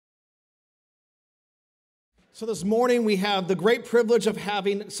So this morning we have the great privilege of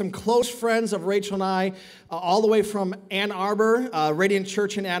having some close friends of Rachel and I, all the way from Ann Arbor, Radiant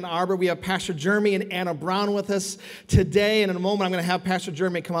Church in Ann Arbor. We have Pastor Jeremy and Anna Brown with us today, and in a moment I'm going to have Pastor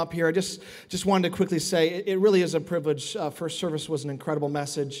Jeremy come up here. I just wanted to quickly say it really is a privilege. First service was an incredible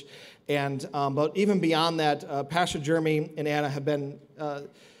message, and but even beyond that, Pastor Jeremy and Anna have been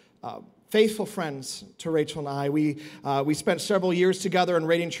faithful friends to Rachel and I. We spent several years together in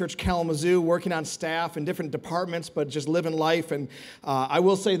Radiant Church Kalamazoo, working on staff in different departments, but just living life. And I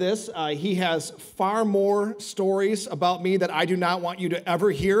will say this, he has far more stories about me that I do not want you to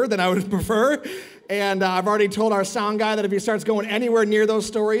ever hear than I would prefer. And I've already told our sound guy that if he starts going anywhere near those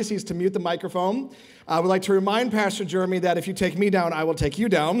stories, he's to mute the microphone. I would like to remind Pastor Jeremy that if you take me down, I will take you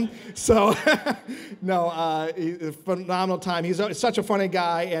down. So, phenomenal time. He's such a funny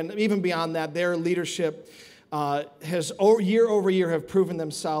guy, and even beyond that, their leadership has year over year have proven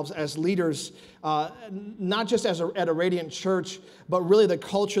themselves as leaders, not just at a Radiant Church, but really the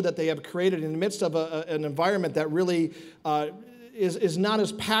culture that they have created in the midst of an environment that really is not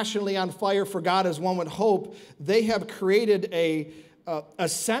as passionately on fire for God as one would hope. They have created a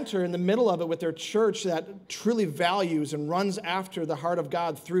center in the middle of it with their church that truly values and runs after the heart of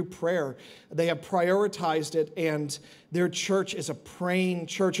God through prayer. They have prioritized it, and their church is a praying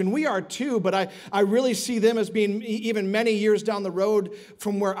church. And we are too, but I really see them as being even many years down the road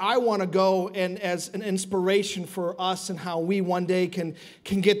from where I want to go, and as an inspiration for us and how we one day can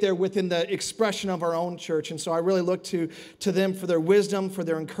get there within the expression of our own church. And so I really look to them for their wisdom, for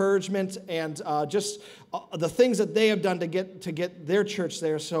their encouragement, and just the things that they have done to get their church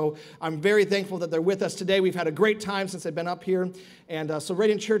there. So I'm very thankful that they're with us today. We've had a great time since they've been up here. And so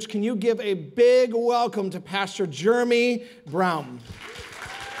Radiant Church, can you give a big welcome to Pastor Jeremy Brown?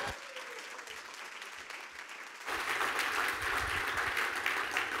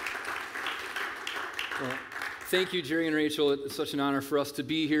 Well, thank you, Jerry and Rachel. It's such an honor for us to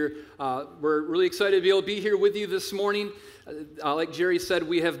be here. We're really excited to be able to be here with you this morning. Like Jerry said,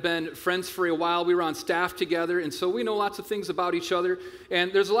 we have been friends for a while. We were on staff together, and so we know lots of things about each other.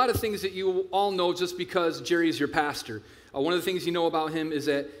 And there's a lot of things that you all know just because Jerry's your pastor. One of the things you know about him is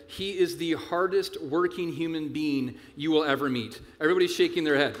that he is the hardest working human being you will ever meet. Everybody's shaking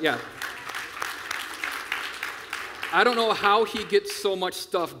their head. Yeah. I don't know how he gets so much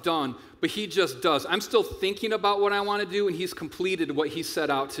stuff done, but he just does. I'm still thinking about what I want to do, and he's completed what he set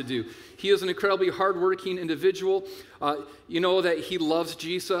out to do. He is an incredibly hardworking individual. You know that he loves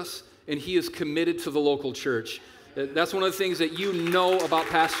Jesus, and he is committed to the local church. That's one of the things that you know about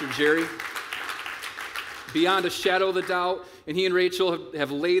Pastor Jerry. Beyond a shadow of a doubt, and he and Rachel have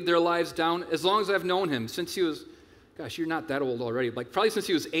laid their lives down as long as I've known him, since he was, gosh, you're not that old already. Like probably since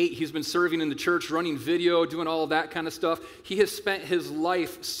he was 8, he's been serving in the church, running video, doing all of that kind of stuff. He has spent his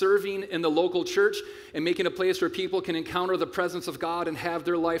life serving in the local church and making a place where people can encounter the presence of God and have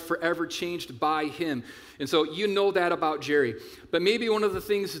their life forever changed by him. And so you know that about Jerry. But maybe one of the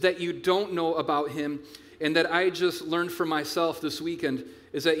things that you don't know about him, and that I just learned for myself this weekend,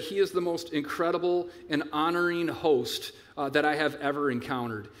 is that he is the most incredible and honoring host that I have ever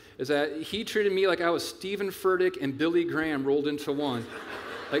encountered. Is that he treated me like I was Stephen Furtick and Billy Graham rolled into one.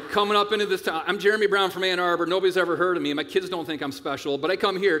 Like coming up into this town, I'm Jeremy Brown from Ann Arbor. Nobody's ever heard of me. My kids don't think I'm special, but I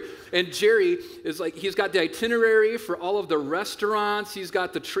come here, and Jerry is like, he's got the itinerary for all of the restaurants. He's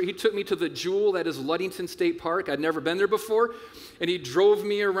got he took me to the Jewel that is Ludington State Park. I'd never been there before, and he drove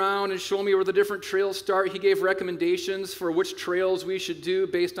me around and showed me where the different trails start. He gave recommendations for which trails we should do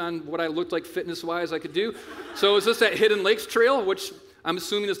based on what I looked like fitness-wise I could do. So is this that Hidden Lakes Trail, which I'm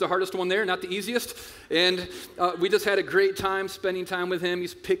assuming is the hardest one there, not the easiest. And we just had a great time spending time with him.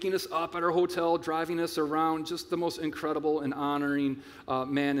 He's picking us up at our hotel, driving us around, just the most incredible and honoring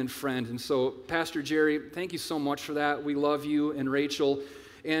man and friend. And so, Pastor Jerry, thank you so much for that. We love you and Rachel.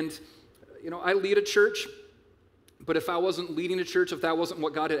 And, you know, I lead a church. But if I wasn't leading a church, if that wasn't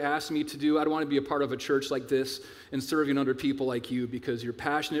what God had asked me to do, I'd want to be a part of a church like this and serving under people like you, because you're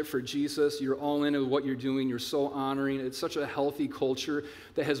passionate for Jesus. You're all in with what you're doing. You're so honoring. It's such a healthy culture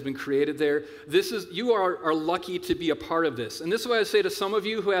that has been created there. You are lucky to be a part of this. And this is what I say to some of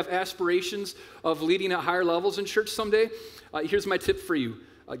you who have aspirations of leading at higher levels in church someday. Here's my tip for you.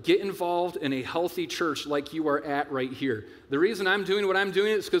 Get involved in a healthy church like you are at right here. The reason I'm doing what I'm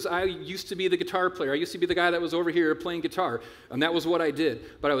doing is because I used to be the guitar player. I used to be the guy that was over here playing guitar, and that was what I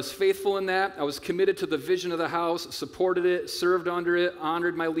did. But I was faithful in that. I was committed to the vision of the house, supported it, served under it,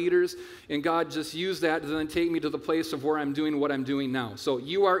 honored my leaders, and God just used that to then take me to the place of where I'm doing what I'm doing now. So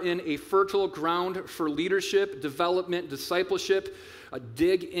you are in a fertile ground for leadership, development, discipleship.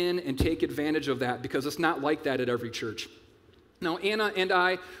 Dig in and take advantage of that, because it's not like that at every church. Now, Anna and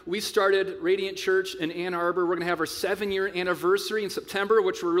I, we started Radiant Church in Ann Arbor. We're going to have our 7-year anniversary in September,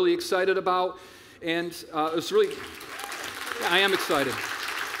 which we're really excited about. And it's really, I am excited.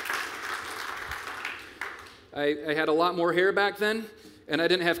 I had a lot more hair back then, and I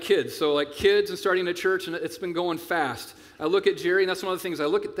didn't have kids. So like kids and starting a church, and it's been going fast. I look at Jerry, and that's one of the things I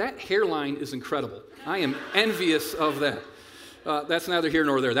look at. That hairline is incredible. I am envious of that. That's neither here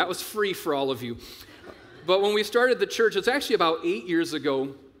nor there. That was free for all of you. But when we started the church, it's actually about 8 years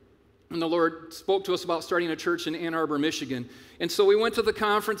ago, and the Lord spoke to us about starting a church in Ann Arbor, Michigan. And so we went to the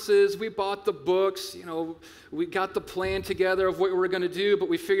conferences, we bought the books, we got the plan together of what we were going to do, but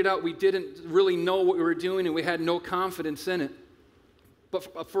we figured out we didn't really know what we were doing, and we had no confidence in it.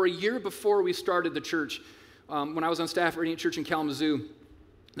 But for a year before we started the church, when I was on staff at Radiant Church in Kalamazoo,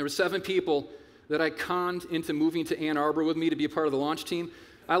 there were 7 people that I conned into moving to Ann Arbor with me to be a part of the launch team.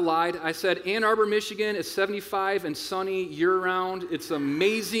 I lied. I said, Ann Arbor, Michigan is 75 and sunny year-round. It's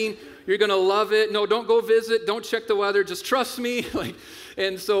amazing. You're going to love it. No, don't go visit. Don't check the weather. Just trust me.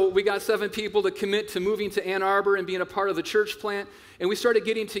 And so we got 7 people to commit to moving to Ann Arbor and being a part of the church plant. And we started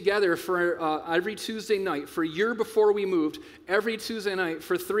getting together for every Tuesday night. For a year before we moved, every Tuesday night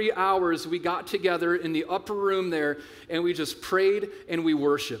for 3 hours, we got together in the upper room there, and we just prayed and we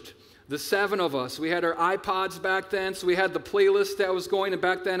worshiped. The 7 of us, we had our iPods back then, so we had the playlist that was going, and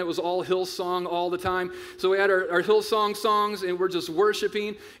back then it was all Hillsong all the time. So we had our Hillsong songs, and we're just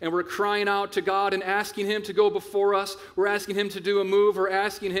worshiping, and we're crying out to God and asking Him to go before us. We're asking Him to do a move. We're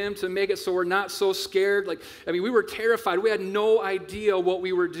asking Him to make it so we're not so scared. We were terrified. We had no idea what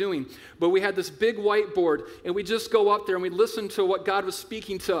we were doing. But we had this big whiteboard, and we just go up there, and we listen to what God was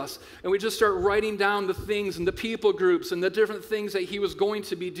speaking to us, and we just start writing down the things and the people groups and the different things that He was going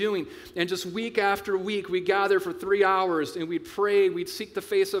to be doing. And just week after week, we gather for 3 hours, and we'd pray, we'd seek the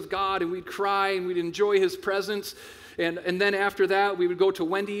face of God, and we'd cry, and we'd enjoy His presence. And then after that, we would go to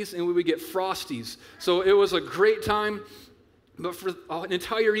Wendy's, and we would get Frosties. So it was a great time. But for an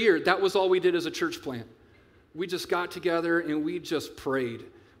entire year, that was all we did as a church plant. We just got together, and we just prayed.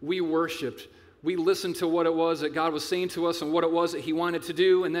 We worshiped. We listened to what it was that God was saying to us and what it was that He wanted to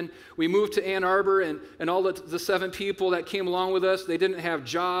do. And then we moved to Ann Arbor, and all the 7 people that came along with us, they didn't have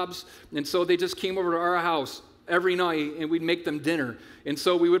jobs. And so they just came over to our house every night, and we'd make them dinner. And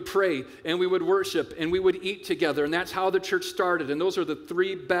so we would pray, and we would worship, and we would eat together. And that's how the church started. And those are the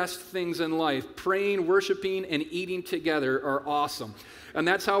 3 best things in life. Praying, worshiping, and eating together are awesome. And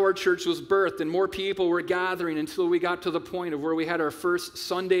that's how our church was birthed. And more people were gathering until we got to the point of where we had our first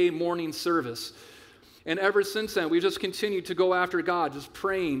Sunday morning service. And ever since then, we've just continued to go after God, just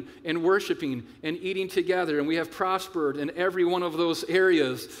praying and worshiping and eating together. And we have prospered in every one of those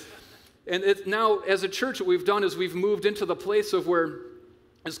areas. And now, as a church, what we've done is we've moved into the place of where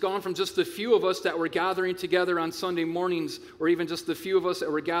it's gone from just a few of us that were gathering together on Sunday mornings, or even just the few of us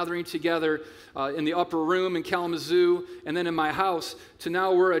that were gathering together in the upper room in Kalamazoo and then in my house, to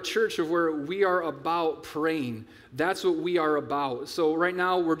now we're a church of where we are about praying. That's what we are about. So right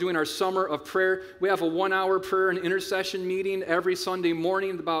now we're doing our summer of prayer. We have a 1-hour prayer and intercession meeting every Sunday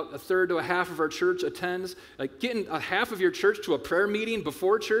morning. About a third to a half of our church attends. Getting a half of your church to a prayer meeting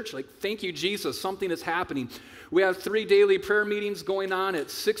before church, thank you, Jesus, something is happening. We have 3 daily prayer meetings going on at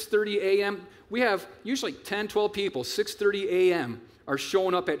 6:30 a.m. We have usually 10, 12 people, 6:30 a.m. are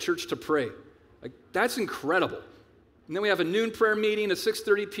showing up at church to pray. That's incredible. And then we have a noon prayer meeting, a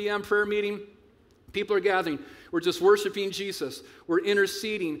 6:30 p.m. prayer meeting. People are gathering. We're just worshiping Jesus. We're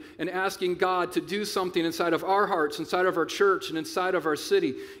interceding and asking God to do something inside of our hearts, inside of our church, and inside of our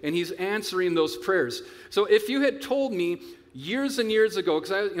city. And He's answering those prayers. So if you had told me years and years ago,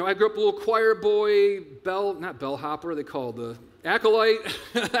 because I grew up a little choir boy, not bellhopper, they call it the acolyte.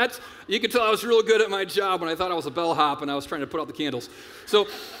 You could tell I was real good at my job when I thought I was a bellhop and I was trying to put out the candles. So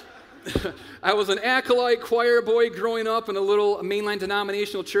I was an acolyte choir boy growing up in a little mainline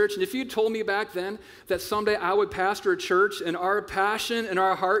denominational church, and if you told me back then that someday I would pastor a church and our passion and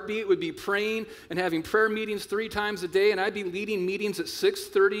our heartbeat would be praying and having prayer meetings 3 times a day, and I'd be leading meetings at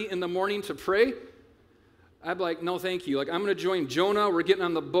 6:30 in the morning to pray, I'd be like, no, thank you. I'm going to join Jonah. We're getting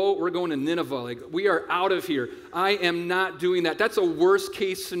on the boat. We're going to Nineveh. We are out of here. I am not doing that. That's a worst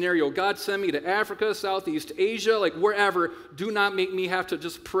case scenario. God send me to Africa, Southeast Asia, wherever. Do not make me have to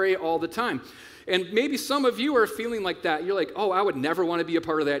just pray all the time. And maybe some of you are feeling like that. You're like, oh, I would never want to be a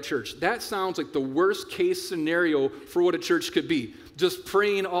part of that church. That sounds like the worst case scenario for what a church could be. Just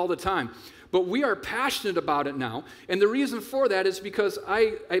praying all the time. But we are passionate about it now. And the reason for that is because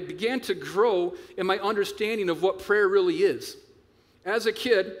I began to grow in my understanding of what prayer really is. As a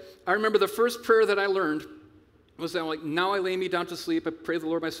kid, I remember the first prayer that I learned was that now I lay me down to sleep. I pray the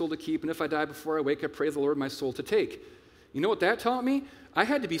Lord my soul to keep. And if I die before I wake, I pray the Lord my soul to take. You know what that taught me? I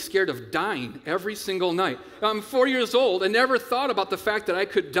had to be scared of dying every single night. I'm 4 years old and never thought about the fact that I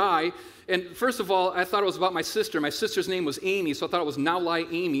could die. And first of all, I thought it was about my sister. My sister's name was Amy, so I thought it was now lie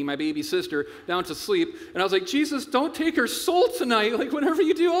Amy, my baby sister, down to sleep. And I was like, Jesus, don't take her soul tonight. Like, whatever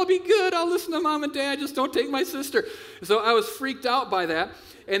you do, I'll be good. I'll listen to Mom and Dad. Just don't take my sister. So I was freaked out by that.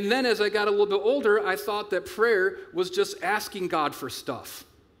 And then as I got a little bit older, I thought that prayer was just asking God for stuff.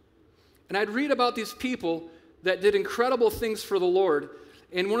 And I'd read about these people that did incredible things for the Lord.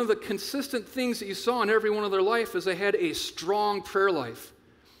 And one of the consistent things that you saw in every one of their life is they had a strong prayer life.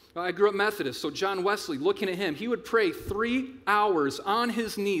 I grew up Methodist, so John Wesley, looking at him, he would pray 3 hours on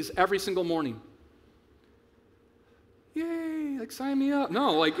his knees every single morning. Yay, like sign me up.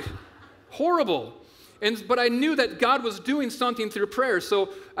 No, like horrible. But I knew that God was doing something through prayer,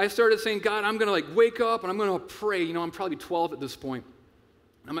 so I started saying, God, I'm going to wake up and I'm going to pray. I'm probably 12 at this point.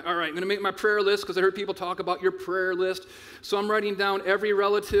 I'm like, all right, I'm going to make my prayer list because I heard people talk about your prayer list. So I'm writing down every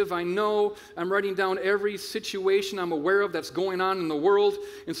relative I know. I'm writing down every situation I'm aware of that's going on in the world.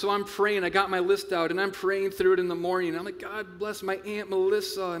 And so I'm praying. I got my list out, and I'm praying through it in the morning. And I'm like, God bless my Aunt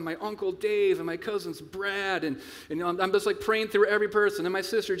Melissa and my Uncle Dave and my cousins Brad. And I'm just praying through every person. And my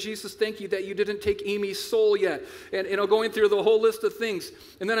sister, Jesus, thank you that you didn't take Amy's soul yet. And going through the whole list of things.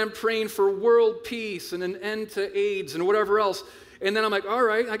 And then I'm praying for world peace and an end to AIDS and whatever else. And then I'm like, all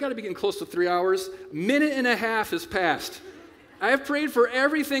right, I got to be getting close to 3 hours. Minute and a half has passed. I have prayed for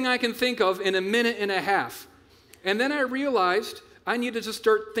everything I can think of in a minute and a half. And then I realized I need to just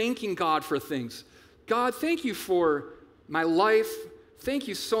start thanking God for things. God, thank you for my life. Thank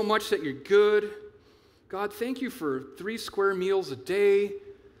you so much that you're good. God, thank you for 3 square meals a day.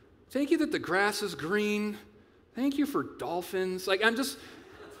 Thank you that the grass is green. Thank you for dolphins.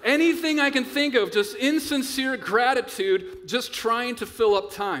 Anything I can think of, just insincere gratitude, just trying to fill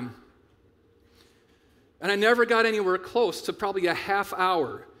up time. And I never got anywhere close to probably a half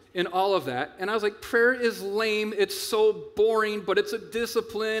hour in all of that. And I was like, prayer is lame. It's so boring, but it's a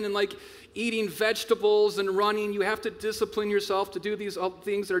discipline. And like eating vegetables and running, you have to discipline yourself to do these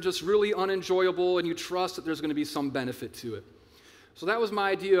things that are just really unenjoyable, and you trust that there's going to be some benefit to it. So that was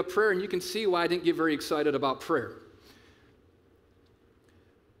my idea of prayer, and you can see why I didn't get very excited about prayer.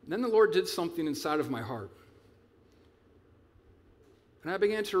 Then the Lord did something inside of my heart. And I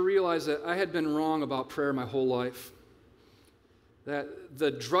began to realize that I had been wrong about prayer my whole life. That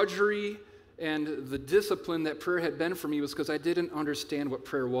the drudgery and the discipline that prayer had been for me was because I didn't understand what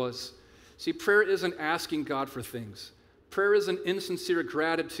prayer was. See, prayer isn't asking God for things. Prayer isn't insincere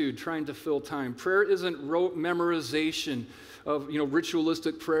gratitude trying to fill time. Prayer isn't rote memorization of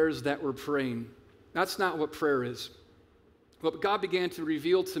ritualistic prayers that we're praying. That's not what prayer is. What God began to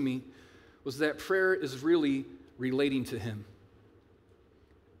reveal to me was that prayer is really relating to Him.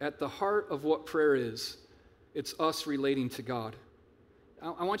 At the heart of what prayer is, it's us relating to God.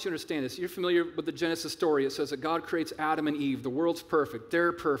 I want you to understand this. You're familiar with the Genesis story. It says that God creates Adam and Eve. The world's perfect.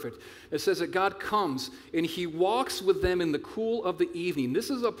 They're perfect. It says that God comes and He walks with them in the cool of the evening.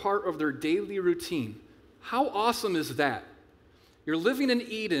 This is a part of their daily routine. How awesome is that? You're living in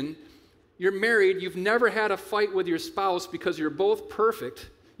Eden. You're married, you've never had a fight with your spouse because you're both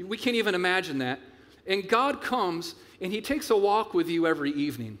perfect. We can't even imagine that. And God comes and He takes a walk with you every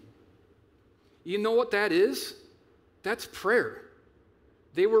evening. You know what that is? That's prayer.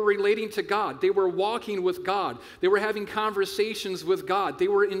 They were relating to God. They were walking with God. They were having conversations with God. They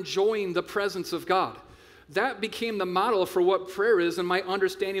were enjoying the presence of God. That became the model for what prayer is and my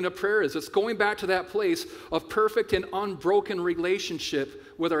understanding of prayer is. It's going back to that place of perfect and unbroken relationship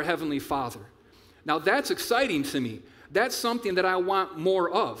with our Heavenly Father. Now that's exciting to me. That's something that I want more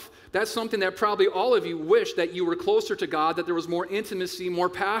of. That's something that probably all of you wish that you were closer to God, that there was more intimacy, more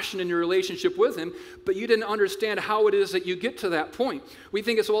passion in your relationship with Him, but you didn't understand how it is that you get to that point. We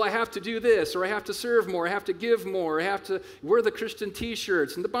think it's, well, I have to do this, or I have to serve more, I have to give more, I have to wear the Christian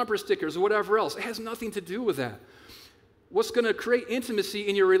t-shirts and the bumper stickers or whatever else. It has nothing to do with that. What's going to create intimacy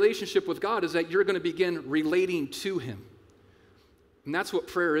in your relationship with God is that you're going to begin relating to Him. And that's what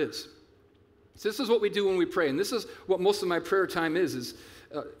prayer is. So this is what we do when we pray, and this is what most of my prayer time is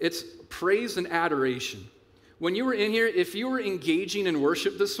it's praise and adoration. When you were in here, if you were engaging in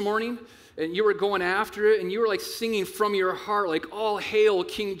worship this morning, and you were going after it, and you were like singing from your heart, like, all hail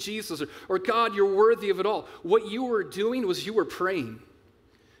King Jesus, or God, you're worthy of it all, what you were doing was you were praying.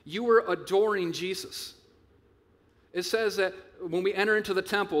 You were adoring Jesus. It says that when we enter into the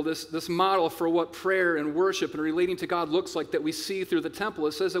temple, this model for what prayer and worship and relating to God looks like that we see through the temple,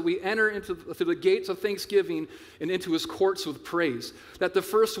 it says that we enter through the gates of thanksgiving and into His courts with praise. That the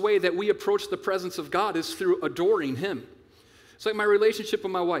first way that we approach the presence of God is through adoring Him. It's like my relationship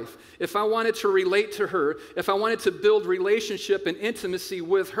with my wife. If I wanted to relate to her, if I wanted to build relationship and intimacy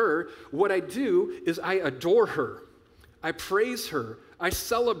with her, what I do is I adore her. I praise her. I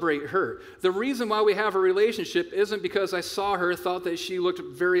celebrate her. The reason why we have a relationship isn't because I saw her, thought that she looked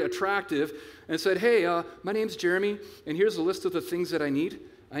very attractive, and said, hey, my name's Jeremy, and here's a list of the things that I need.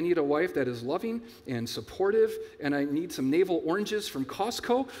 I need a wife that is loving and supportive, and I need some navel oranges from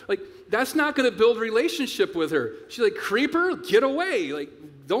Costco. Like, that's not going to build relationship with her. She's like, creeper, get away. Like,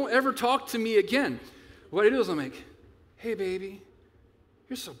 don't ever talk to me again. What I do is I'm like, hey, baby,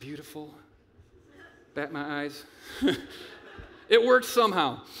 you're so beautiful. Bat my eyes. It works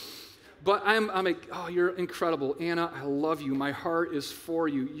somehow. But I'm like, oh, you're incredible. Anna, I love you. My heart is for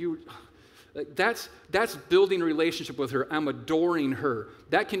you. That's building a relationship with her. I'm adoring her.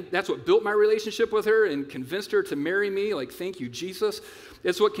 That's what built my relationship with her and convinced her to marry me. Like, thank you, Jesus.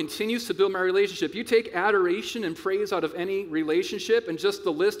 It's what continues to build my relationship. You take adoration and praise out of any relationship and just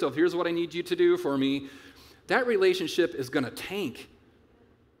the list of here's what I need you to do for me, that relationship is going to tank.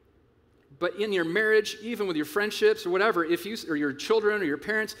 But in your marriage, even with your friendships or whatever, or your children or your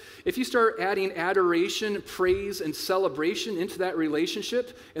parents, if you start adding adoration, praise, and celebration into that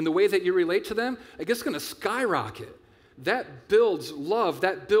relationship and the way that you relate to them, I guess it's going to skyrocket. That builds love.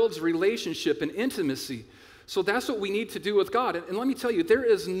 That builds relationship and intimacy. So that's what we need to do with God. And let me tell you, there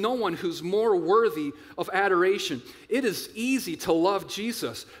is no one who's more worthy of adoration. It is easy to love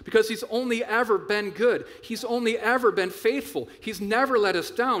Jesus because he's only ever been good. He's only ever been faithful. He's never let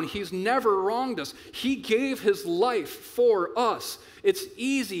us down. He's never wronged us. He gave his life for us. It's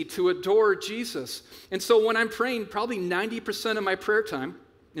easy to adore Jesus. And so when I'm praying, probably 90% of my prayer time,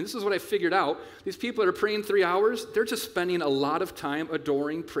 and this is what I figured out, these people that are praying 3 hours, they're just spending a lot of time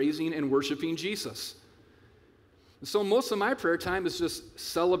adoring, praising, and worshiping Jesus. So most of my prayer time is just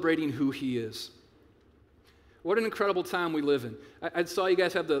celebrating who he is. What an incredible time we live in. I saw you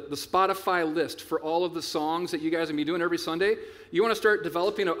guys have the Spotify list for all of the songs that you guys are going to be doing every Sunday. You want to start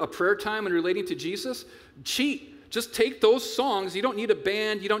developing a prayer time and relating to Jesus? Cheat. Just take those songs. You don't need a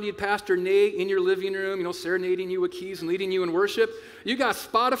band. You don't need Pastor Nate in your living room, serenading you with keys and leading you in worship. You got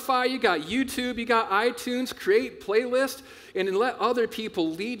Spotify, you got YouTube, you got iTunes. Create playlists and then let other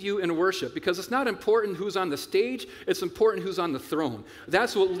people lead you in worship, because it's not important who's on the stage. It's important who's on the throne.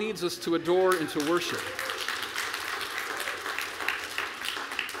 That's what leads us to adore and to worship.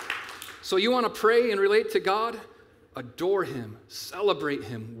 So you want to pray and relate to God? Adore him, celebrate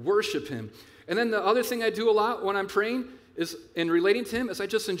him, worship him. And then the other thing I do a lot when I'm praying is, in relating to him, is I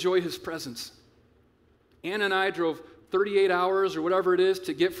just enjoy his presence. Ann and I drove 38 hours or whatever it is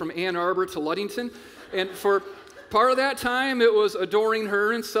to get from Ann Arbor to Ludington. And for part of that time, it was adoring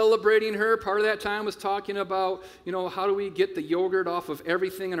her and celebrating her. Part of that time was talking about, how do we get the yogurt off of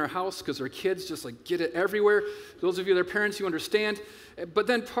everything in our house, because our kids just get it everywhere. Those of you that are parents, you understand. But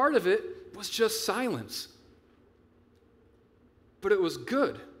then part of it was just silence. But it was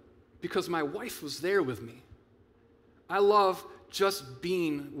good, because my wife was there with me. I love just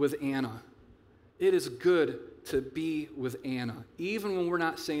being with Anna. It is good to be with Anna, even when we're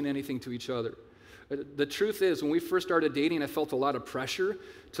not saying anything to each other. The truth is, when we first started dating, I felt a lot of pressure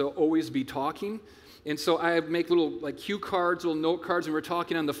to always be talking. And so I make little cue cards, little note cards, and we're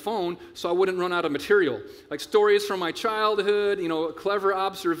talking on the phone so I wouldn't run out of material. Like stories from my childhood, clever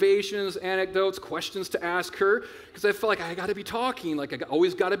observations, anecdotes, questions to ask her, because I felt like I got to be talking, I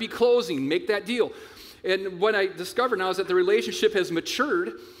always got to be closing, make that deal. And what I discovered now is that the relationship has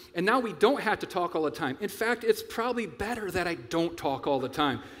matured, and now we don't have to talk all the time. In fact, it's probably better that I don't talk all the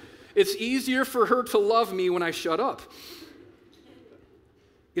time. It's easier for her to love me when I shut up.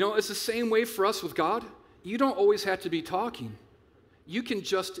 It's the same way for us with God. You don't always have to be talking. You can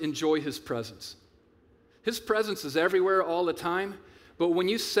just enjoy his presence. His presence is everywhere all the time, but when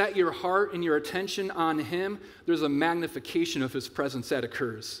you set your heart and your attention on him, there's a magnification of his presence that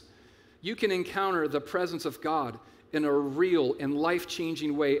occurs. You can encounter the presence of God in a real and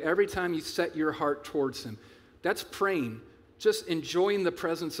life-changing way every time you set your heart towards him. That's praying. Just enjoying the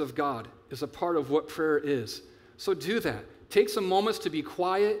presence of God is a part of what prayer is. So do that. Take some moments to be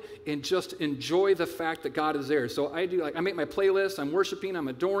quiet and just enjoy the fact that God is there. So I do, I make my playlist, I'm worshiping, I'm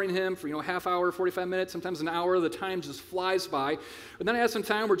adoring him for, half hour, 45 minutes, sometimes an hour. The time just flies by. But then I have some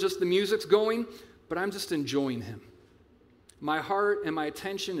time where just the music's going, but I'm just enjoying him. My heart and my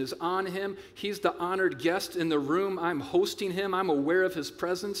attention is on him. He's the honored guest in the room. I'm hosting him. I'm aware of his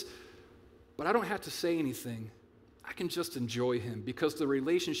presence. But I don't have to say anything. I can just enjoy him because the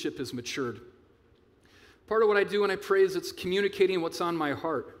relationship has matured. Part of what I do when I pray is it's communicating what's on my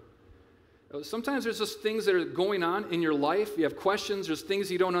heart. Sometimes there's just things that are going on in your life. You have questions, there's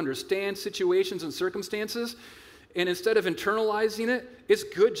things you don't understand, situations and circumstances. And instead of internalizing it, it's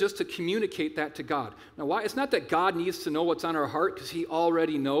good just to communicate that to God. Now, why? It's not that God needs to know what's on our heart because he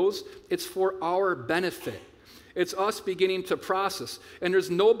already knows. It's for our benefit. It's us beginning to process. And there's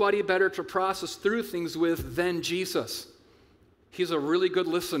nobody better to process through things with than Jesus. He's a really good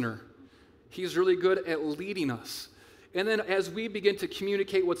listener. He's really good at leading us. And then as we begin to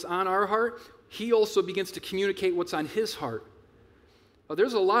communicate what's on our heart, he also begins to communicate what's on his heart.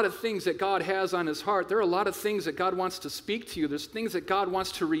 There's a lot of things that God has on his heart. There are a lot of things that God wants to speak to you. There's things that God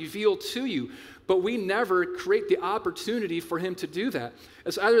wants to reveal to you. But we never create the opportunity for him to do that.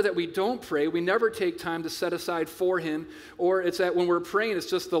 It's either that we don't pray, we never take time to set aside for him, or it's that when we're praying, it's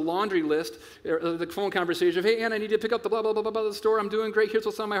just the laundry list, or the phone conversation of, hey, Ann, I need to pick up the blah, blah, blah, blah, blah, the store. I'm doing great. Here's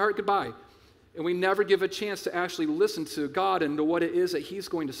what's on my heart. Goodbye. And we never give a chance to actually listen to God and to what it is that he's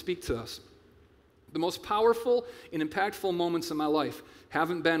going to speak to us. The most powerful and impactful moments in my life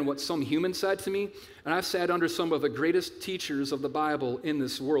haven't been what some human said to me, and I've sat under some of the greatest teachers of the Bible in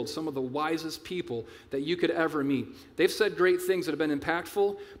this world, some of the wisest people that you could ever meet. They've said great things that have been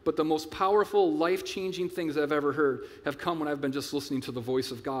impactful, but the most powerful, life-changing things I've ever heard have come when I've been just listening to the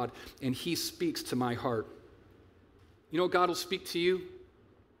voice of God, and he speaks to my heart. You know, God will speak to you.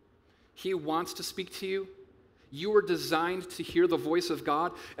 He wants to speak to you. You were designed to hear the voice of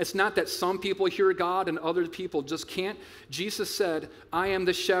God. It's not that some people hear God and other people just can't. Jesus said, I am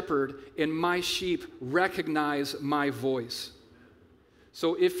the shepherd, and my sheep recognize my voice.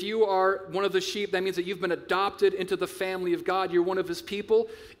 So if you are one of the sheep, that means that you've been adopted into the family of God. You're one of his people.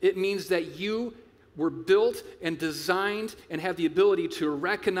 It means that you were built and designed and have the ability to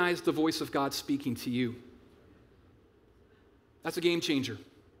recognize the voice of God speaking to you. That's a game changer.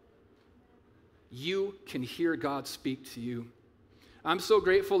 You can hear God speak to you. I'm so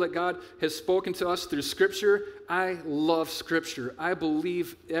grateful that God has spoken to us through Scripture. I love Scripture. I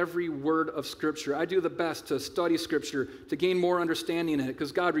believe every word of Scripture. I do the best to study Scripture, to gain more understanding in it,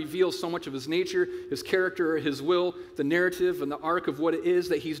 because God reveals so much of his nature, his character, his will, the narrative, and the arc of what it is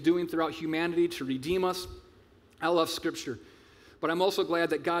that he's doing throughout humanity to redeem us. I love Scripture. But I'm also glad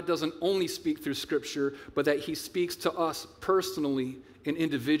that God doesn't only speak through Scripture, but that he speaks to us personally and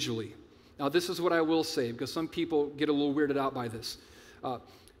individually. Now, this is what I will say, because some people get a little weirded out by this.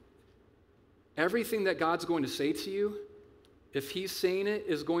 Everything that God's going to say to you, if he's saying it,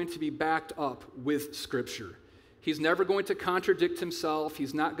 is going to be backed up with Scripture. He's never going to contradict himself.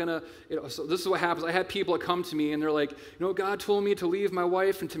 He's not going to, so this is what happens. I had people that come to me, and they're like, God told me to leave my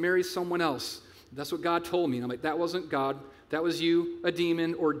wife and to marry someone else. That's what God told me. And I'm like, that wasn't God. That was you, a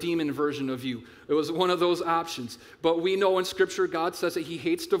demon or demon version of you. It was one of those options. But we know in Scripture, God says that he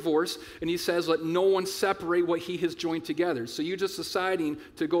hates divorce, and he says, let no one separate what he has joined together. So you just deciding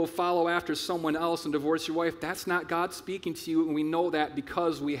to go follow after someone else and divorce your wife, that's not God speaking to you, and we know that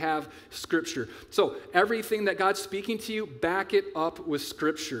because we have Scripture. So everything that God's speaking to you, back it up with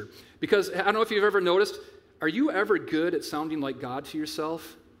Scripture. Because I don't know if you've ever noticed, are you ever good at sounding like God to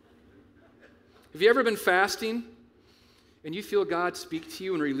yourself? Have you ever been fasting and you feel God speak to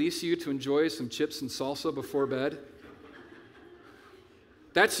you and release you to enjoy some chips and salsa before bed?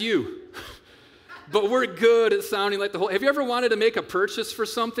 That's you. But we're good at sounding like the whole. Have you ever wanted to make a purchase for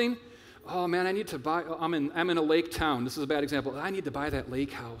something? Oh man, I need to buy, I'm in a lake town. This is a bad example. I need to buy that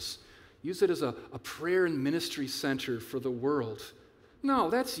lake house. Use it as a prayer and ministry center for the world. No,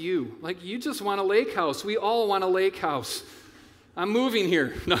 that's you. Like, you just want a lake house. We all want a lake house. I'm moving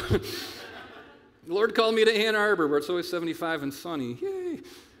here. No. The Lord called me to Ann Arbor, where it's always 75 and sunny. Yay.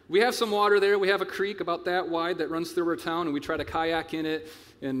 We have some water there. We have a creek about that wide that runs through our town, and we try to kayak in it,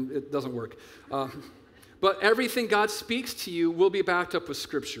 and it doesn't work. But everything God speaks to you will be backed up with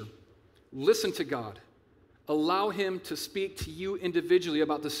Scripture. Listen to God. Allow him to speak to you individually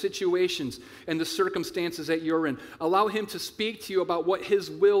about the situations and the circumstances that you're in. Allow him to speak to you about what his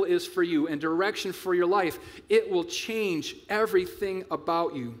will is for you and direction for your life. It will change everything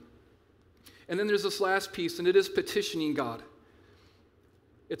about you. And then there's this last piece, and it is petitioning God.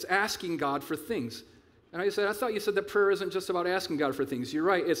 It's asking God for things. And I thought you said that prayer isn't just about asking God for things. You're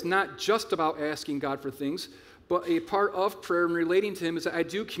right. It's not just about asking God for things, but a part of prayer and relating to him is that I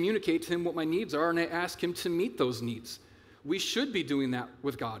do communicate to him what my needs are, and I ask him to meet those needs. We should be doing that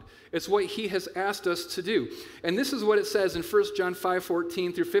with God. It's what he has asked us to do. And this is what it says in 1 John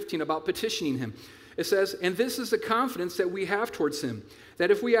 5:14 through 15 about petitioning him. It says, and this is the confidence that we have towards him,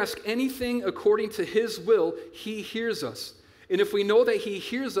 that if we ask anything according to his will, he hears us. And if we know that he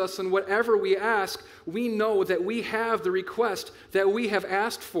hears us in whatever we ask, we know that we have the request that we have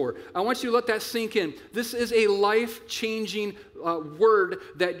asked for. I want you to let that sink in. This is a life-changing word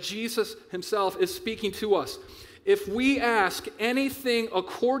that Jesus himself is speaking to us. If we ask anything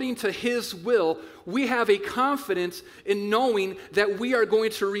according to his will, we have a confidence in knowing that we are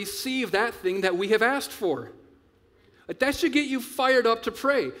going to receive that thing that we have asked for. That should get you fired up to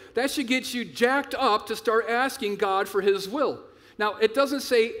pray. That should get you jacked up to start asking God for his will. Now, it doesn't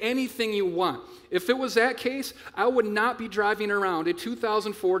say anything you want. If it was that case, I would not be driving around a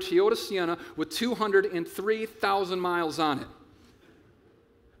 2004 Toyota Sienna with 203,000 miles on it.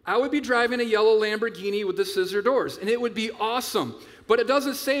 I would be driving a yellow Lamborghini with the scissor doors, and it would be awesome. But it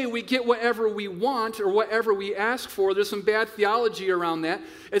doesn't say we get whatever we want or whatever we ask for. There's some bad theology around that.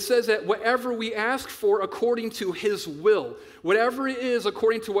 It says that whatever we ask for according to his will, whatever it is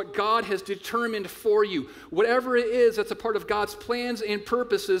according to what God has determined for you, whatever it is that's a part of God's plans and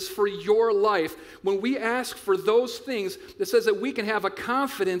purposes for your life, when we ask for those things, it says that we can have a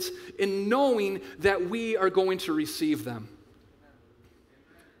confidence in knowing that we are going to receive them.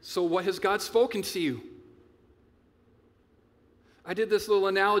 So what has God spoken to you? I did this little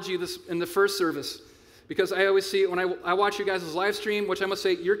analogy in the first service because I always see it when I watch you guys' live stream, which I must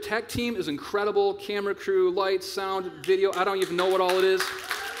say, your tech team is incredible. Camera crew, lights, sound, video. I don't even know what all it is.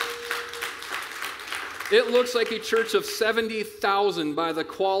 It looks like a church of 70,000 by the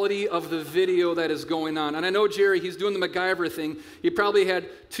quality of the video that is going on. And I know Jerry, he's doing the MacGyver thing. He probably had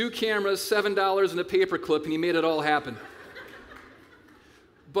 2 cameras, $7, and a paperclip, and he made it all happen.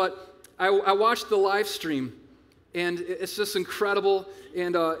 But I watched the live stream, and it's just incredible.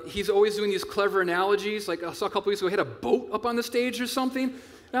 And he's always doing these clever analogies. Like I saw a couple weeks ago, he had a boat up on the stage or something. And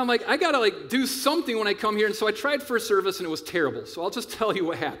I'm like, I got to do something when I come here. And so I tried first service, and it was terrible. So I'll just tell you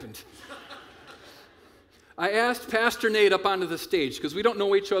what happened. I asked Pastor Nate up onto the stage, because we don't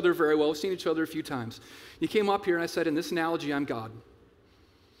know each other very well. We've seen each other a few times. He came up here, and I said, in this analogy, I'm God.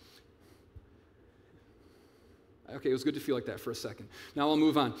 Okay, it was good to feel like that for a second. Now I'll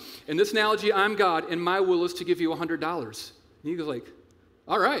move on. In this analogy, I'm God, and my will is to give you $100. And he goes like,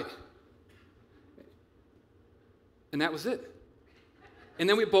 all right. And that was it. And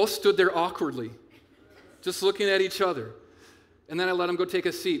then we both stood there awkwardly, just looking at each other. And then I let him go take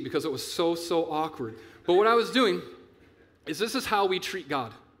a seat because it was so awkward. But what I was doing is this is how we treat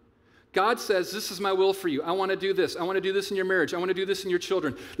God. God says, this is my will for you. I want to do this. I want to do this in your marriage. I want to do this in your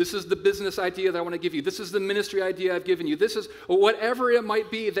children. This is the business idea that I want to give you. This is the ministry idea I've given you. This is whatever it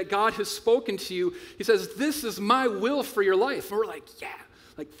might be that God has spoken to you. He says, this is my will for your life. And we're like, yeah,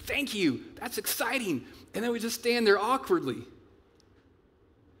 thank you. That's exciting. And then we just stand there awkwardly.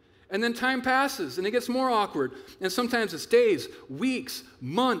 And then time passes, and it gets more awkward. And sometimes it's days, weeks,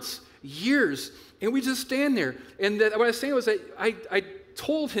 months, years, and we just stand there. And what I was saying was that I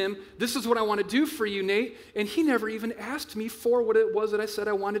told him, this is what I want to do for you, Nate, and he never even asked me for what it was that I said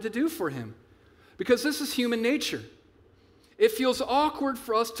I wanted to do for him. Because this is human nature. It feels awkward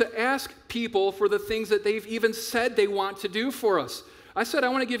for us to ask people for the things that they've even said they want to do for us. I said, I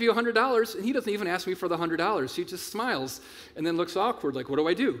want to give you $100, and he doesn't even ask me for the $100. He just smiles and then looks awkward, like, what do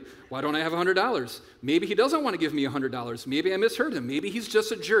I do? Why don't I have $100? Maybe he doesn't want to give me $100. Maybe I misheard him. Maybe he's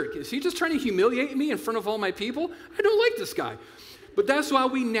just a jerk. Is he just trying to humiliate me in front of all my people? I don't like this guy. But that's how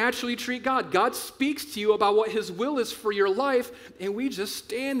we naturally treat God. God speaks to you about what his will is for your life, and we just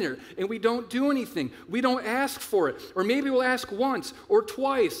stand there, and we don't do anything. We don't ask for it. Or maybe we'll ask once or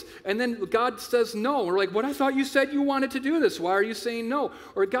twice, and then God says no. And we're like, what? I thought you said you wanted to do this. Why are you saying no?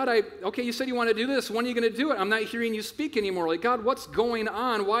 Or God, okay, you said you want to do this. When are you going to do it? I'm not hearing you speak anymore. Like, God, what's going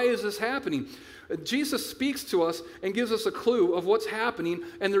on? Why is this happening? Jesus speaks to us and gives us a clue of what's happening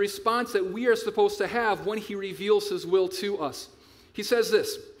and the response that we are supposed to have when he reveals his will to us. He says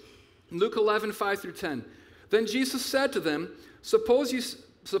this, in Luke 11, 5 through 10. Then Jesus said to them, suppose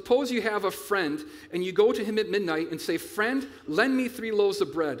you have a friend, and you go to him at midnight and say, friend, lend me 3 loaves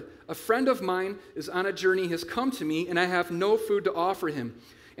of bread. A friend of mine is on a journey, has come to me, and I have no food to offer him.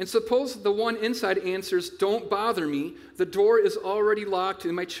 And suppose the one inside answers, don't bother me. The door is already locked,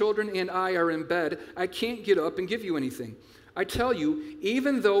 and my children and I are in bed. I can't get up and give you anything. I tell you,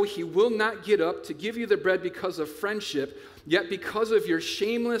 even though he will not get up to give you the bread because of friendship, yet because of your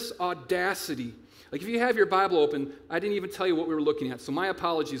shameless audacity. Like if you have your Bible open, I didn't even tell you what we were looking at, so my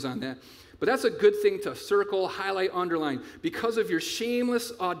apologies on that. But that's a good thing to circle, highlight, underline. Because of your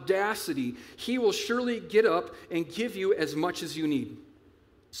shameless audacity, he will surely get up and give you as much as you need.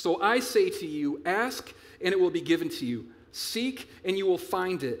 So I say to you, ask and it will be given to you. Seek and you will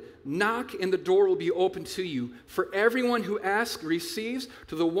find it. Knock and the door will be open to you. For everyone who asks receives,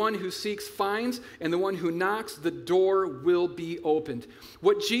 to the one who seeks finds, and the one who knocks, the door will be opened.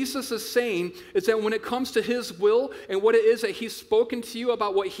 What Jesus is saying is that when it comes to his will and what it is that he's spoken to you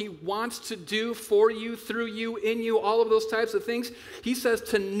about what he wants to do for you, through you, in you, all of those types of things, he says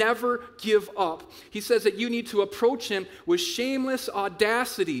to never give up. He says that you need to approach him with shameless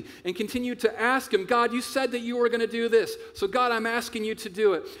audacity and continue to ask him, God, you said that you were going to do this. So God, I'm asking you to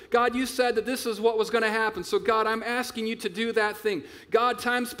do it. God, you said that this is what was going to happen. So God, I'm asking you to do that thing. God,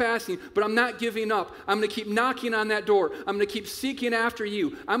 time's passing, but I'm not giving up. I'm going to keep knocking on that door. I'm going to keep seeking after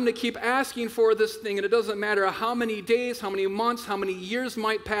you. I'm going to keep asking for this thing. And it doesn't matter how many days, how many months, how many years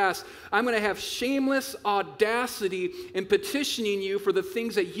might pass. I'm going to have shameless audacity in petitioning you for the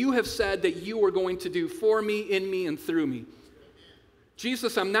things that you have said that you were going to do for me, in me, and through me.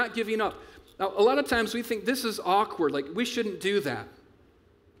 Jesus, I'm not giving up. Now, a lot of times we think this is awkward, like we shouldn't do that.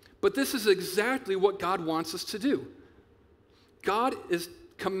 But this is exactly what God wants us to do. God is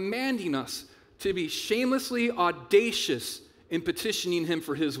commanding us to be shamelessly audacious in petitioning him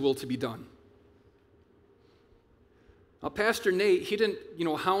for his will to be done. Now, Pastor Nate, he didn't,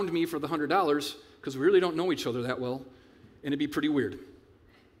 hound me for the $100 because we really don't know each other that well, and it'd be pretty weird.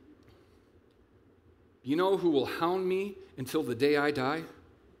 You know who will hound me until the day I die?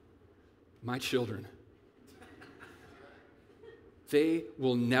 My children. They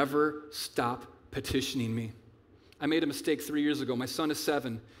will never stop petitioning me. I made a mistake 3 years ago. My son is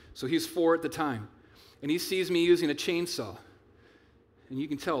 7, so he's 4 at the time. And he sees me using a chainsaw. And you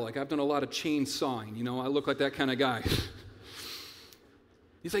can tell, I've done a lot of chainsawing. I look like that kind of guy.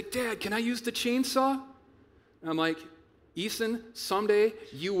 He's like, Dad, can I use the chainsaw? And I'm like, Eason, someday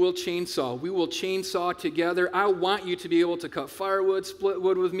you will chainsaw. We will chainsaw together. I want you to be able to cut firewood, split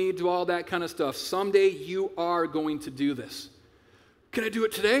wood with me, do all that kind of stuff. Someday you are going to do this. Can I do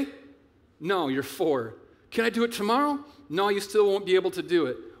it today? No, you're 4. Can I do it tomorrow? No, you still won't be able to do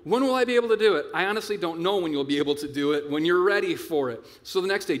it. When will I be able to do it? I honestly don't know when you'll be able to do it, when you're ready for it. So the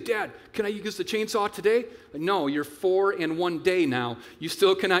next day, Dad, can I use the chainsaw today? No, you're 4 and 1 day now. You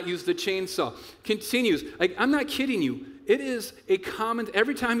still cannot use the chainsaw. Continues. I'm not kidding you. It is a common,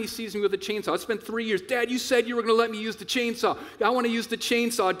 every time he sees me with a chainsaw, it's been 3 years. Dad, you said you were going to let me use the chainsaw. I want to use the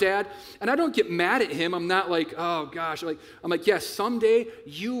chainsaw, Dad. And I don't get mad at him. I'm not like, oh gosh. I'm like, yes, someday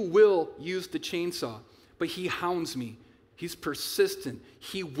you will use the chainsaw. But he hounds me. He's persistent.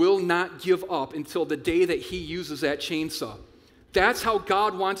 He will not give up until the day that he uses that chainsaw. That's how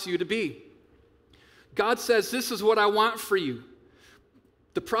God wants you to be. God says, this is what I want for you.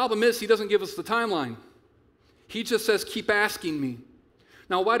 The problem is he doesn't give us the timeline. He just says, keep asking me.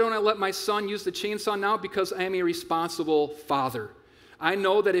 Now, why don't I let my son use the chainsaw now? Because I am a responsible father. I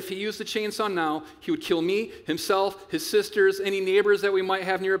know that if he used the chainsaw now, he would kill me, himself, his sisters, any neighbors that we might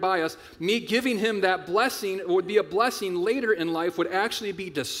have nearby us. Me giving him that blessing would be a blessing later in life, would actually be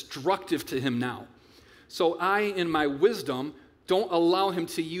destructive to him now. So I, in my wisdom, don't allow him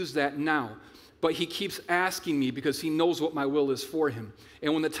to use that now. But he keeps asking me because he knows what my will is for him.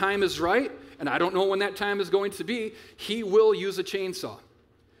 And when the time is right, and I don't know when that time is going to be, he will use a chainsaw.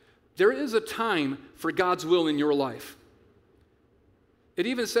 There is a time for God's will in your life. It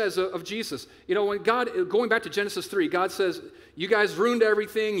even says of Jesus, when God, going back to Genesis 3, God says, you guys ruined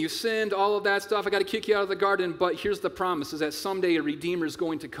everything, you sinned, all of that stuff, I got to kick you out of the garden, but here's the promise, is that someday a Redeemer is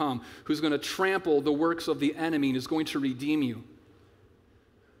going to come who's going to trample the works of the enemy and is going to redeem you.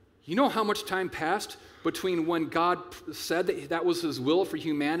 You know how much time passed between when God said that was his will for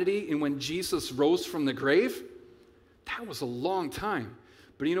humanity and when Jesus rose from the grave? That was a long time.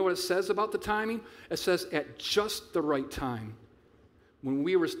 But you know what it says about the timing? It says at just the right time, when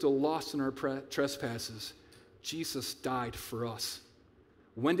we were still lost in our trespasses, Jesus died for us.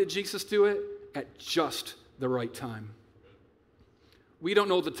 When did Jesus do it? At just the right time. We don't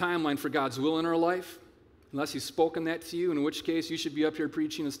know the timeline for God's will in our life, unless he's spoken that to you, in which case you should be up here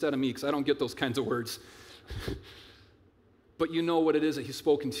preaching instead of me, because I don't get those kinds of words. But you know what it is that he's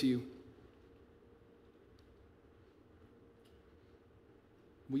spoken to you.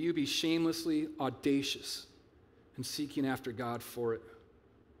 Will you be shamelessly audacious in seeking after God for it?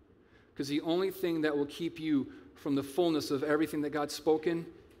 Because the only thing that will keep you from the fullness of everything that God's spoken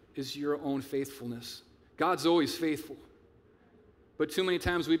is your own faithfulness. God's always faithful. But too many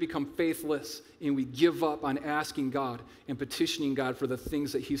times we become faithless and we give up on asking God and petitioning God for the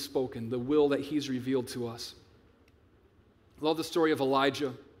things that he's spoken, the will that he's revealed to us. I love the story of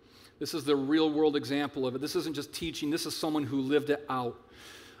Elijah. This is the real world example of it. This isn't just teaching. This is someone who lived it out.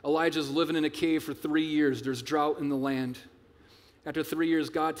 Elijah's living in a cave for 3 years. There's drought in the land. After 3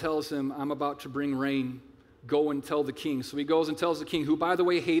 years, God tells him, I'm about to bring rain. Go and tell the king. So he goes and tells the king, who, by the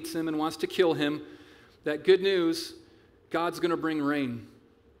way, hates him and wants to kill him, that good news, God's going to bring rain.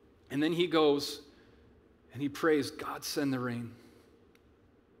 And then he goes and he prays, God, send the rain.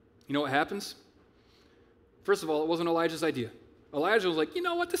 You know what happens? First of all, it wasn't Elijah's idea. Elijah was like, you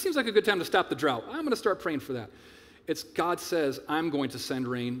know what, this seems like a good time to stop the drought. I'm going to start praying for that. It's God says, I'm going to send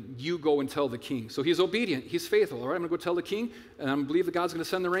rain. You go and tell the king. So he's obedient. He's faithful. All right, I'm going to go tell the king, and I believe that God's going to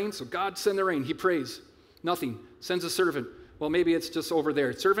send the rain. So God, send the rain. He prays. Nothing. Sends a servant. Well, maybe it's just over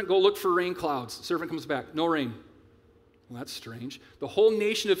there. Servant, go look for rain clouds. Servant comes back. No rain. Well, that's strange. The whole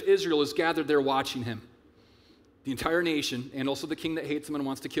nation of Israel is gathered there watching him. The entire nation, and also the king that hates him and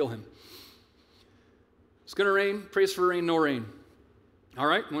wants to kill him. It's going to rain. Prays for rain. No rain. All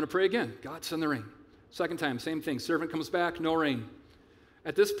right, I'm going to pray again. God, send the rain. Second time, same thing. Servant comes back, no rain.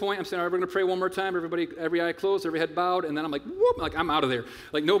 At this point, I'm saying, all right, we're going to pray one more time. Everybody, every eye closed, every head bowed, and then I'm like, whoop, like I'm out of there.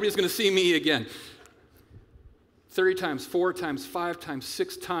 Like nobody's going to see me again. 30 times, 4 times, 5 times,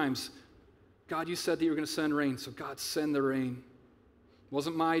 6 times. God, you said that you were going to send rain, so God, send the rain. It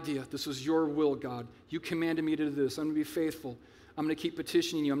wasn't my idea. This was your will, God. You commanded me to do this. I'm going to be faithful. I'm going to keep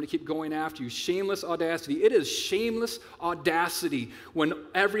petitioning you. I'm going to keep going after you. Shameless audacity. It is shameless audacity when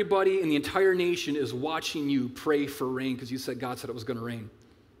everybody in the entire nation is watching you pray for rain because you said God said it was going to rain.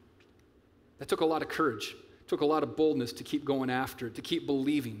 That took a lot of courage. It took a lot of boldness to keep going after it, to keep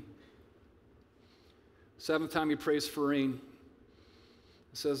believing. 7th time he prays for rain.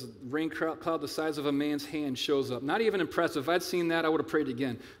 It says, rain cloud the size of a man's hand shows up. Not even impressive. If I'd seen that, I would have prayed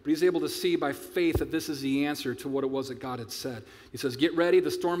again. But he's able to see by faith that this is the answer to what it was that God had said. He says, get ready,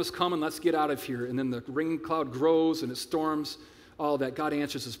 the storm is coming, let's get out of here. And then the rain cloud grows and it storms, all that. God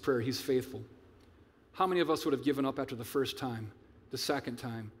answers his prayer. He's faithful. How many of us would have given up after the first time, the second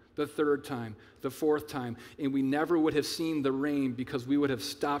time, the third time, the 4th time, and we never would have seen the rain because we would have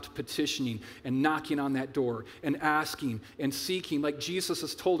stopped petitioning and knocking on that door and asking and seeking like Jesus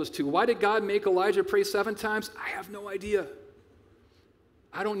has told us to. Why did God make Elijah pray 7 times? I have no idea.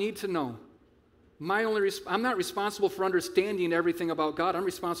 I don't need to know. I'm not responsible for understanding everything about God. I'm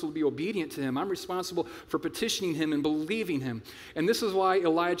responsible to be obedient to him. I'm responsible for petitioning him and believing him. And this is why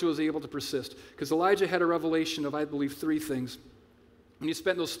Elijah was able to persist, because Elijah had a revelation of, I believe, 3 things. When he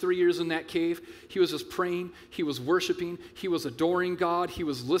spent those 3 years in that cave, he was just praying, he was worshiping, he was adoring God, he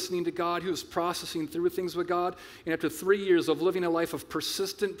was listening to God, he was processing through things with God. And after 3 years of living a life of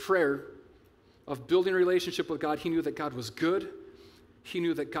persistent prayer, of building a relationship with God, he knew that God was good, he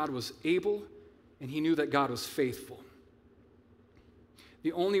knew that God was able, and he knew that God was faithful.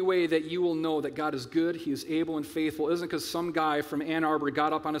 The only way that you will know that God is good, he is able and faithful, isn't because some guy from Ann Arbor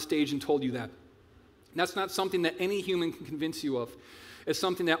got up on a stage and told you that. That's not something that any human can convince you of. It's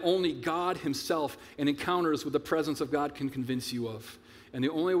something that only God himself and encounters with the presence of God can convince you of. And the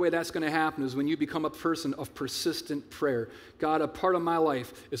only way that's going to happen is when you become a person of persistent prayer. God, a part of my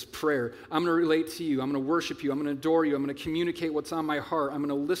life is prayer. I'm going to relate to you. I'm going to worship you. I'm going to adore you. I'm going to communicate what's on my heart. I'm going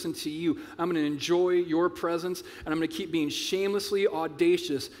to listen to you. I'm going to enjoy your presence. And I'm going to keep being shamelessly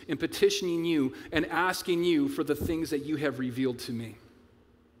audacious in petitioning you and asking you for the things that you have revealed to me.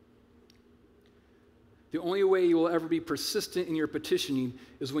 The only way you will ever be persistent in your petitioning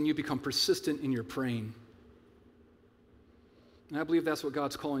is when you become persistent in your praying. And I believe that's what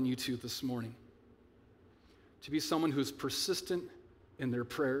God's calling you to this morning. To be someone who's persistent in their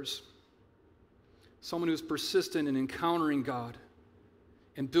prayers. Someone who's persistent in encountering God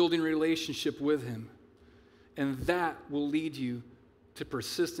and building a relationship with him. And that will lead you to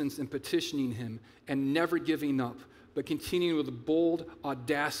persistence in petitioning him and never giving up, but continuing with bold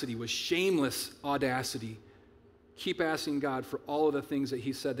audacity, with shameless audacity. Keep asking God for all of the things that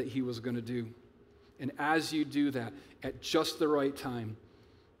he said that he was going to do. And as you do that, at just the right time,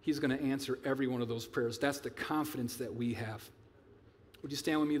 he's going to answer every one of those prayers. That's the confidence that we have. Would you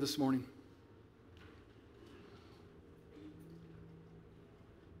stand with me this morning?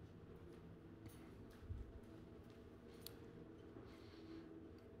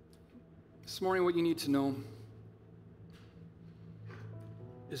 This morning, what you need to know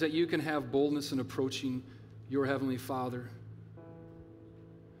is that you can have boldness in approaching your Heavenly Father,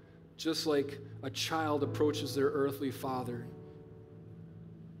 just like a child approaches their earthly father,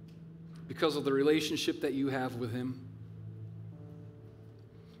 because of the relationship that you have with him.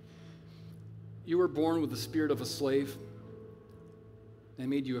 You were born with the spirit of a slave that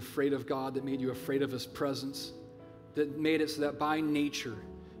made you afraid of God, that made you afraid of his presence, that made it so that by nature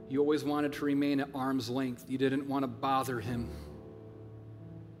you always wanted to remain at arm's length. You didn't want to bother him.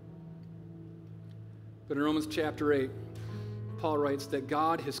 But in Romans chapter 8, Paul writes that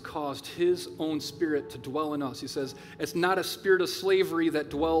God has caused his own Spirit to dwell in us. He says, it's not a spirit of slavery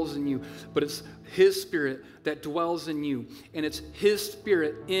that dwells in you, but it's his Spirit that dwells in you. And it's his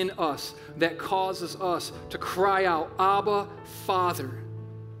Spirit in us that causes us to cry out, Abba, Father.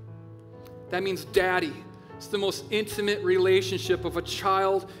 That means daddy. It's the most intimate relationship of a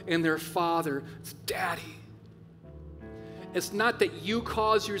child and their father. It's daddy. It's not that you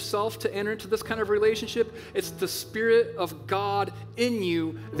cause yourself to enter into this kind of relationship. It's the Spirit of God in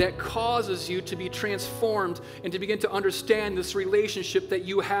you that causes you to be transformed and to begin to understand this relationship that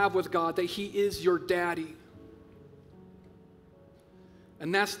you have with God, that he is your daddy.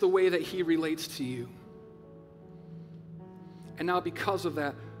 And that's the way that he relates to you. And now because of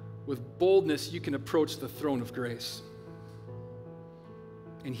that, with boldness, you can approach the throne of grace.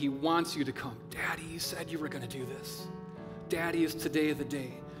 And he wants you to come. Daddy, you said you were going to do this. Daddy, is today the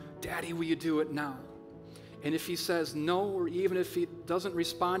day. Daddy, will you do it now? And if he says no, or even if he doesn't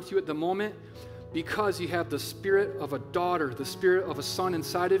respond to you at the moment, because you have the spirit of a daughter, the spirit of a son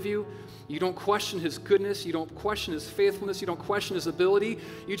inside of you, you don't question his goodness, you don't question his faithfulness, you don't question his ability.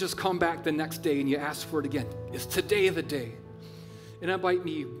 You just come back the next day and you ask for it again. Is today the day? And it might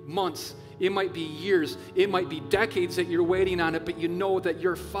be months, it might be years, it might be decades that you're waiting on it, but you know that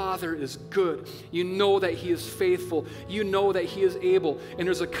your Father is good. You know that he is faithful. You know that he is able. And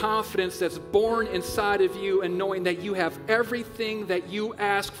there's a confidence that's born inside of you and knowing that you have everything that you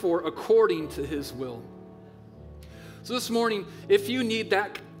ask for according to his will. So this morning, if you need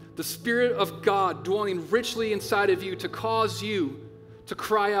that, the Spirit of God dwelling richly inside of you to cause you to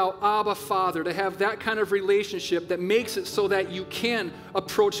cry out, Abba, Father, to have that kind of relationship that makes it so that you can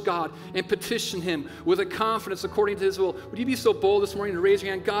approach God and petition him with a confidence according to his will. Would you be so bold this morning to raise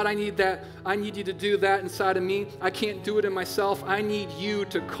your hand? God, I need that. I need you to do that inside of me. I can't do it in myself. I need you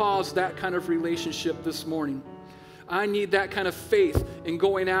to cause that kind of relationship this morning. I need that kind of faith in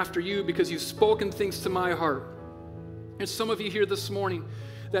going after you because you've spoken things to my heart. And some of you here this morning,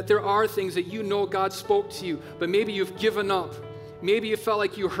 that there are things that you know God spoke to you, but maybe you've given up. Maybe you felt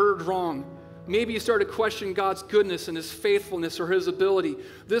like you heard wrong. Maybe you started questioning God's goodness and his faithfulness or his ability.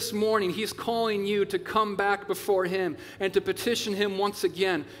 This morning, he's calling you to come back before him and to petition him once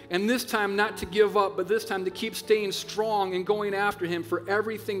again. And this time, not to give up, but this time to keep staying strong and going after him for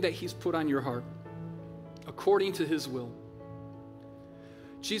everything that he's put on your heart, according to his will.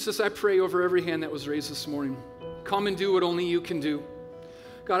 Jesus, I pray over every hand that was raised this morning. Come and do what only you can do.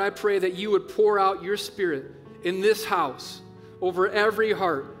 God, I pray that you would pour out your Spirit in this house over every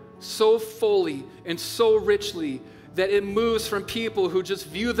heart so fully and so richly that it moves from people who just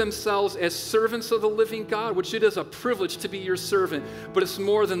view themselves as servants of the living God, which it is a privilege to be your servant, but it's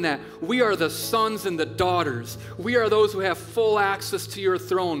more than that. We are the sons and the daughters. We are those who have full access to your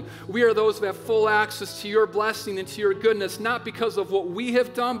throne. We are those who have full access to your blessing and to your goodness, not because of what we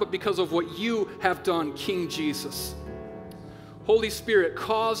have done, but because of what you have done, King Jesus. Holy Spirit,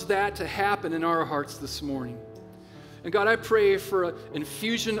 cause that to happen in our hearts this morning. And God, I pray for an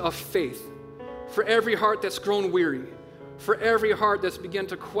infusion of faith for every heart that's grown weary, for every heart that's begun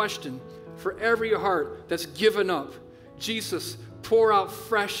to question, for every heart that's given up. Jesus, pour out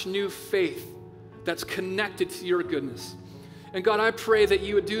fresh new faith that's connected to your goodness. And God, I pray that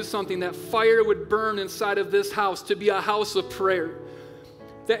you would do something, that fire would burn inside of this house to be a house of prayer.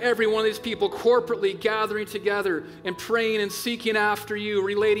 That every one of these people corporately gathering together and praying and seeking after you,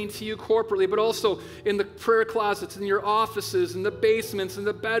 relating to you corporately, but also in the prayer closets, in your offices, in the basements, in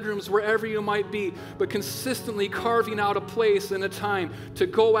the bedrooms, wherever you might be, but consistently carving out a place and a time to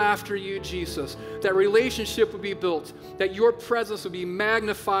go after you, Jesus. That relationship would be built, that your presence would be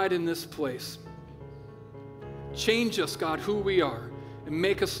magnified in this place. Change us, God, who we are, and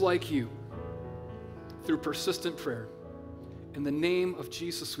make us like you through persistent prayer. In the name of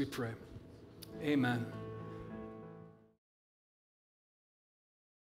Jesus we pray. Amen.